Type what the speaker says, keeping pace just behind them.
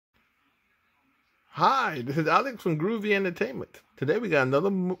Hi, this is Alex from Groovy Entertainment. Today we got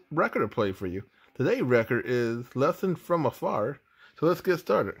another record to play for you. Today's record is Lesson from Afar. So let's get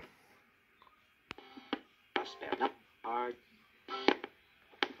started.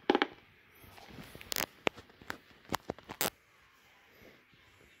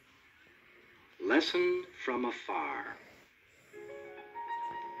 Lesson from Afar.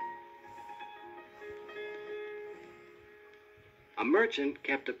 A merchant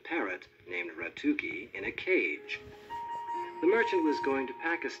kept a parrot named Ratuki in a cage. The merchant was going to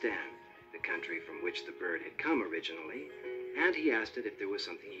Pakistan, the country from which the bird had come originally, and he asked it if there was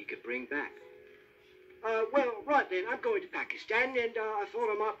something he could bring back. Well, right then, I'm going to Pakistan, and I thought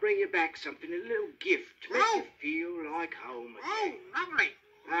I might bring you back something, a little gift to make you feel like home again. Lovely.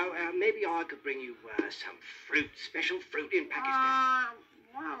 Maybe I could bring you some fruit, special fruit in Pakistan.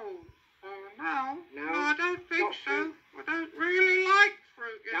 No. No? I don't think Not so. fruit? I don't really like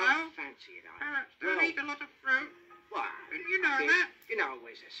fruit, you know. Don't fancy it, Parrots don't eat a lot of fruit. Why? You know that. You know,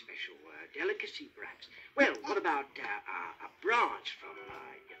 always a special delicacy, perhaps. Well, what about a branch from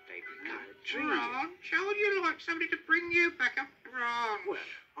your favourite kind of tree? Branch? How would you like somebody to bring you back a branch? Well,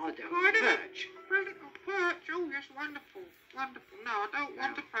 I don't Kind of a perch. present of perch. Oh, yes, wonderful. Wonderful. No, I don't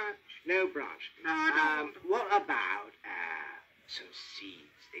want a perch. No branch. No, I don't want a What about some seeds?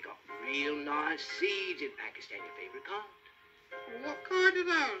 They got real nice seeds in Pakistan, your favourite kind. What kind are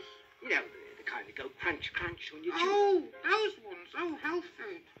those? You know, the kind that go crunch, crunch when you chew. Oh, those ones. Oh, health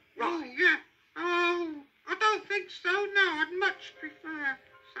food. Oh, Right. yeah. Oh, I don't think so. No, I'd much prefer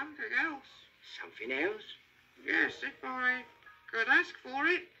something else. Something else? Yes, if I could ask for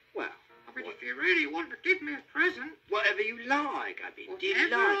it. Well, I mean, if you really want to give me a present. whatever you like. I'd be Whatever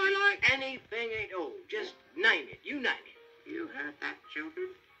delighted. I like. Anything at all. Just name it. You name it. You heard that, children?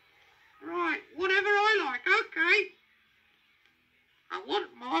 Right, whatever I like, okay. I want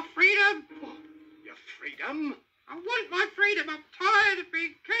my freedom. What? Your freedom? I want my freedom. I'm tired of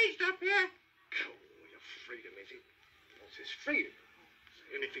being caged up here. Oh, your freedom, is it? What's his freedom?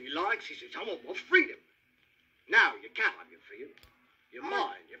 Say anything he likes, he says, I want my freedom. No, you can't have your freedom. You're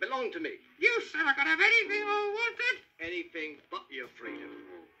mine. You belong to me. You said I could have anything I wanted. Anything but your freedom.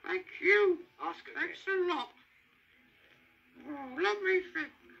 Thank you. Ask again. Thanks a lot. Oh, let me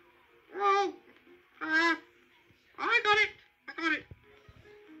think. Oh, I got it. I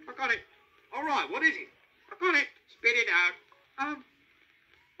got it. All right, what is it? I got it. Spit it out.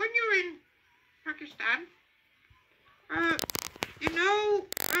 When you're in Pakistan, you know,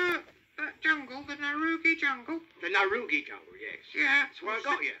 that jungle, the Narugi jungle? The Narugi jungle, yes. Yeah. That's where I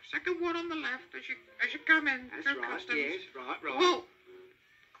got you. Second one on the left as you come in That's through right, customs. yes, right. Well,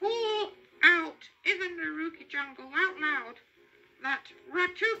 call out in the Narugi jungle out loud that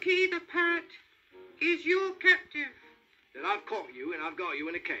Ratuki the parrot is your captive. Then I've caught you and I've got you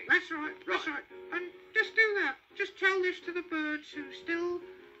in a cage. That's right. That's right. And just do that. Just tell this to the birds who still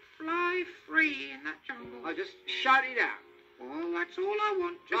fly free in that jungle. I'll just shout it out. Oh, that's all I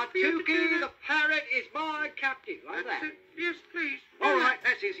want. Just for you to do Ratuki that. the parrot is my captive. Like That's that. it. Yes, please. Do All that. right,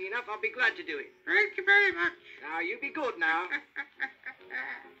 that's easy enough. I'll be glad to do it. Thank you very much. Now, you be good now.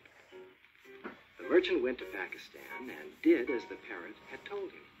 The merchant went to Pakistan and did as the parrot had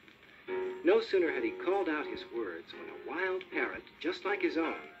told him. No sooner had he called out his words when a wild parrot, just like his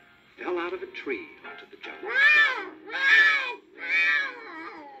own, fell out of a tree onto the jungle.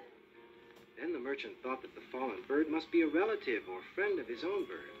 Then the merchant thought that the fallen bird must be a relative or friend of his own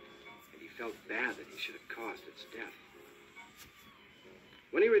bird, and he felt bad that he should have caused its death.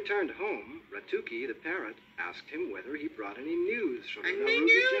 When he returned home, Ratuki, the parrot, asked him whether he brought any news from the Any Narugi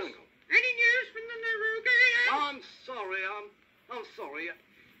news? jungle. Any news from the Narugi? I'm sorry. I'm sorry.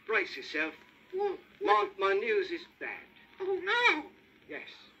 Brace yourself. What? My news is bad. Oh, no. Yes.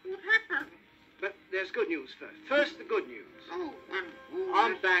 What happened? But there's good news first. First, the good news. Oh, wonderful.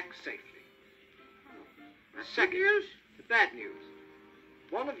 I'm back safely. That's Second, good news. the bad news.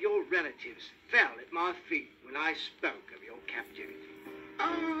 One of your relatives fell at my feet when I spoke of your captivity.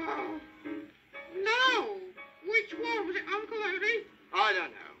 Oh, no. Which one? Was it Uncle Eddie? I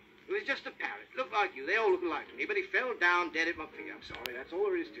don't know. It was just a parrot. Looked like you. They all look alike to me, but he fell down dead at my feet. I'm sorry. That's all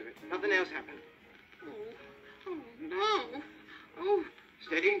there is to it. Nothing else happened. Oh, no. Oh,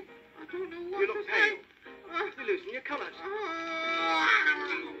 Steady. I don't know what You to look say. pale. You losing your colours.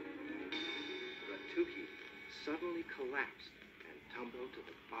 Oh. Ratuki suddenly collapsed and tumbled to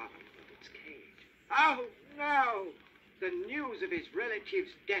the bottom of its cage. Oh, no. The news of his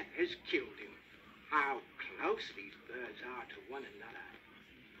relative's death has killed him. How close these birds are to one another.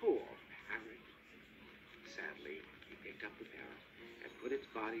 Poor parrot. Sadly, he picked up the parrot and put its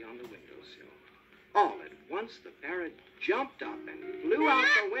body on the windowsill. All at once, the parrot jumped up and flew out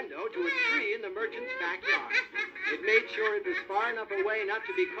the window to a tree in the merchant's backyard. It made sure it was far enough away not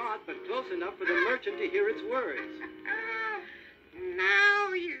to be caught, but close enough for the merchant to hear its words.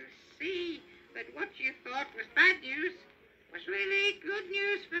 Now you see that what you thought was bad news was really good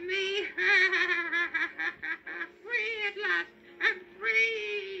news for me. Free at last, I'm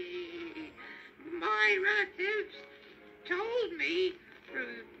free. My relatives told me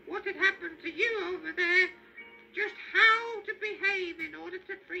through what had happened to you over there just how to behave in order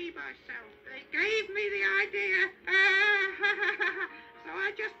to free myself. They gave me the idea. So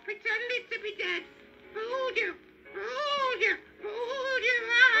I just pretended to be dead. Fooled you. Fooled you. Fooled you.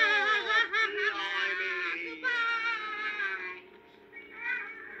 Goodbye.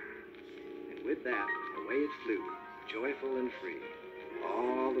 And with that, away it flew, joyful and free,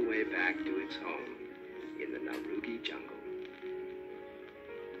 all the way back to its home in the Naruki jungle.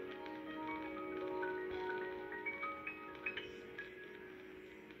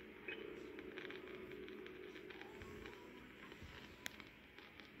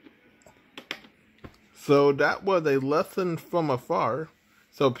 So that was a lesson from afar.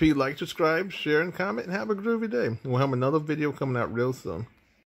 So please like, subscribe, share, and comment, and have a groovy day. We'll have another video coming out real soon.